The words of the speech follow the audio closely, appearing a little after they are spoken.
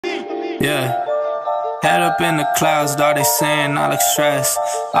Yeah. Head up in the clouds, dog, they saying I look stressed.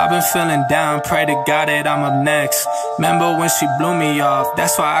 I've been feeling down, pray to God that I'm up next. Remember when she blew me off,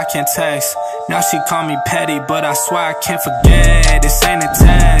 that's why I can't text. Now she call me petty, but I swear I can't forget. This ain't a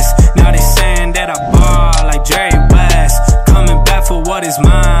test. Now they saying that I ball like Jerry West. Coming back for what is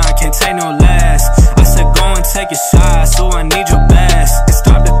mine, can't take no less. I said go and take a shot, so I need your best. And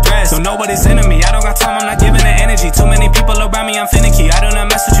stop the threats, don't know what is in me. I don't got time, I'm not giving the energy. Too many people around me, I'm finicky. I do not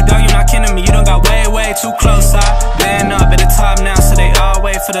mess with you, dog, you not kidding me. You don't got way too close. I've been up at the top now, so they all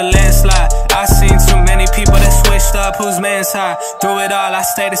wait for the landslide. I seen too many people that switched up, whose man's high. Through it all, I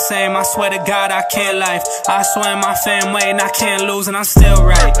stay the same, I swear to God I can't life. I swear my fam waiting, I can't lose, and I'm still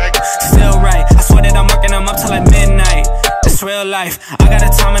right. Still right, I swear that I'm working, I'm up till like midnight. It's real life, I got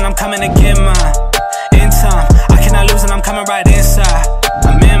a time and I'm coming to get mine. In time, I cannot lose and I'm coming right inside.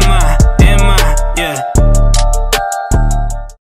 I'm in mine.